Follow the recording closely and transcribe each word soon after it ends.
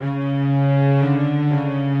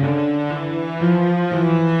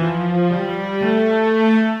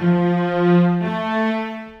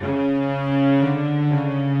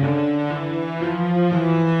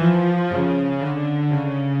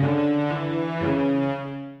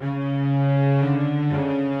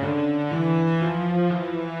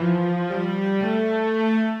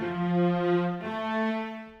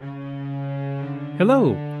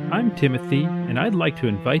Hello, I'm Timothy, and I'd like to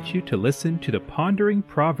invite you to listen to the Pondering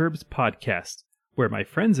Proverbs podcast, where my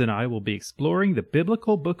friends and I will be exploring the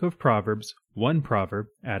biblical book of Proverbs, one proverb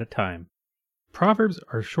at a time. Proverbs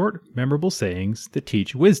are short, memorable sayings that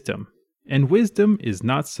teach wisdom, and wisdom is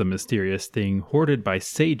not some mysterious thing hoarded by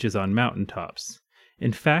sages on mountaintops.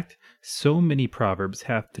 In fact, so many proverbs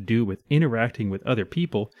have to do with interacting with other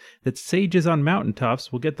people that sages on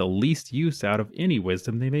mountaintops will get the least use out of any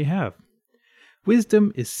wisdom they may have.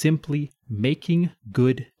 Wisdom is simply making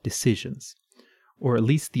good decisions, or at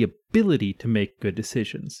least the ability to make good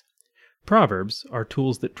decisions. Proverbs are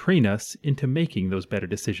tools that train us into making those better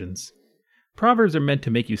decisions. Proverbs are meant to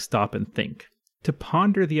make you stop and think, to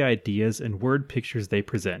ponder the ideas and word pictures they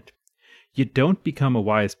present. You don't become a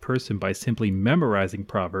wise person by simply memorizing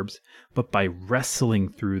proverbs, but by wrestling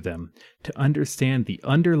through them to understand the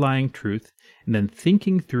underlying truth and then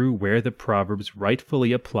thinking through where the proverbs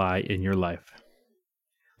rightfully apply in your life.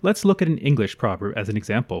 Let's look at an English proverb as an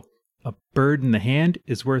example. A bird in the hand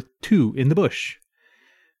is worth two in the bush.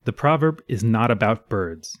 The proverb is not about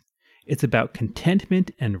birds. It's about contentment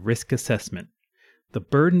and risk assessment. The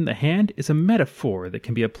bird in the hand is a metaphor that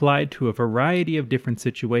can be applied to a variety of different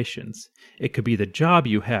situations. It could be the job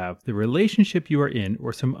you have, the relationship you are in,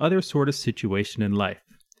 or some other sort of situation in life.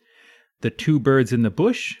 The two birds in the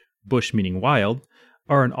bush meaning wild,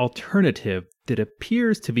 are an alternative that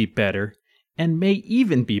appears to be better and may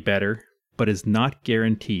even be better, but is not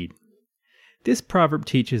guaranteed. This proverb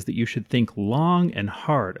teaches that you should think long and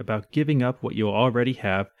hard about giving up what you already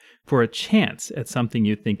have for a chance at something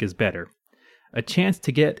you think is better. A chance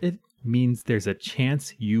to get it means there's a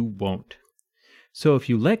chance you won't. So if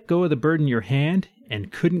you let go of the bird in your hand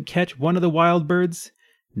and couldn't catch one of the wild birds,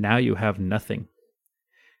 now you have nothing.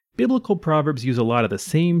 Biblical proverbs use a lot of the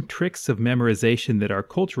same tricks of memorization that our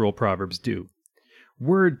cultural proverbs do.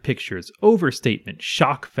 Word pictures, overstatement,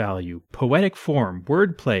 shock value, poetic form,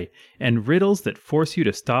 wordplay, and riddles that force you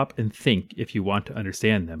to stop and think if you want to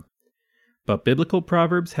understand them. But biblical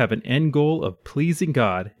proverbs have an end goal of pleasing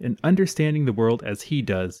God and understanding the world as He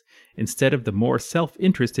does, instead of the more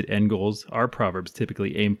self-interested end goals our proverbs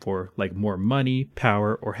typically aim for, like more money,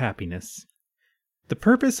 power, or happiness. The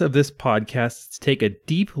purpose of this podcast is to take a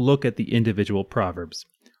deep look at the individual proverbs,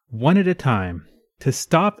 one at a time, to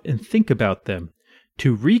stop and think about them,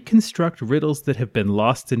 to reconstruct riddles that have been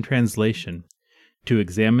lost in translation, to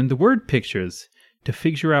examine the word pictures, to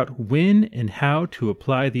figure out when and how to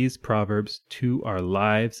apply these proverbs to our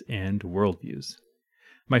lives and worldviews.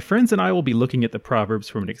 My friends and I will be looking at the proverbs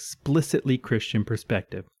from an explicitly Christian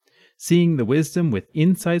perspective, seeing the wisdom with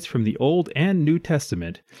insights from the Old and New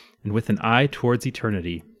Testament, and with an eye towards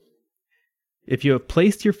eternity. If you have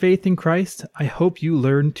placed your faith in Christ, I hope you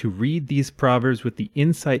learn to read these proverbs with the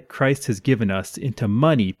insight Christ has given us into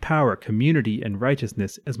money, power, community, and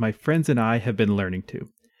righteousness, as my friends and I have been learning to.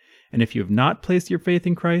 And if you have not placed your faith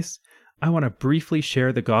in Christ, I want to briefly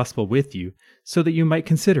share the gospel with you so that you might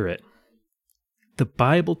consider it. The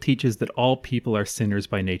Bible teaches that all people are sinners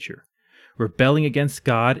by nature, rebelling against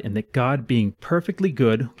God, and that God, being perfectly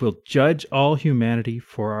good, will judge all humanity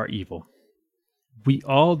for our evil. We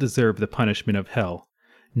all deserve the punishment of hell.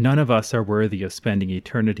 None of us are worthy of spending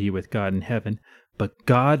eternity with God in heaven, but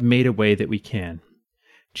God made a way that we can.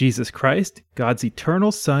 Jesus Christ, God's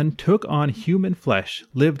eternal Son, took on human flesh,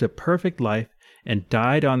 lived a perfect life, and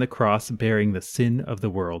died on the cross bearing the sin of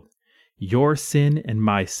the world. Your sin and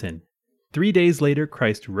my sin. 3 days later,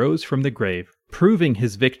 Christ rose from the grave, proving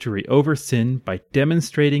His victory over sin by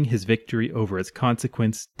demonstrating His victory over its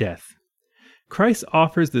consequence, death. Christ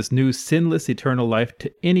offers this new sinless eternal life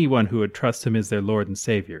to anyone who would trust Him as their Lord and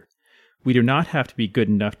Savior. We do not have to be good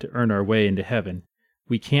enough to earn our way into heaven.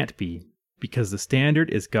 We can't be, because the standard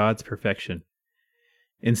is God's perfection.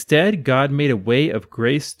 Instead, God made a way of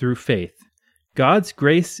grace through faith. God's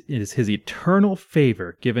grace is His eternal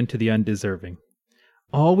favor given to the undeserving.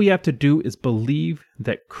 All we have to do is believe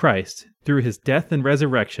that Christ, through His death and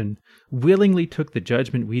resurrection, willingly took the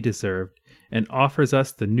judgment we deserved and offers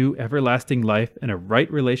us the new everlasting life and a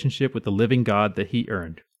right relationship with the living God that He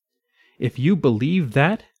earned. If you believe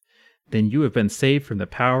that, then you have been saved from the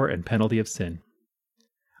power and penalty of sin.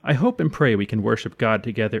 I hope and pray we can worship God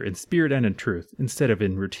together in spirit and in truth, instead of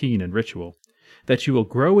in routine and ritual, that you will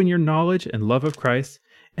grow in your knowledge and love of Christ,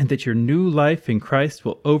 and that your new life in Christ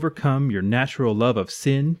will overcome your natural love of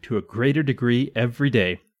sin to a greater degree every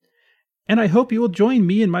day. And I hope you will join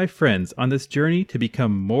me and my friends on this journey to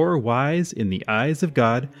become more wise in the eyes of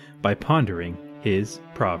God by pondering His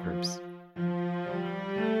Proverbs.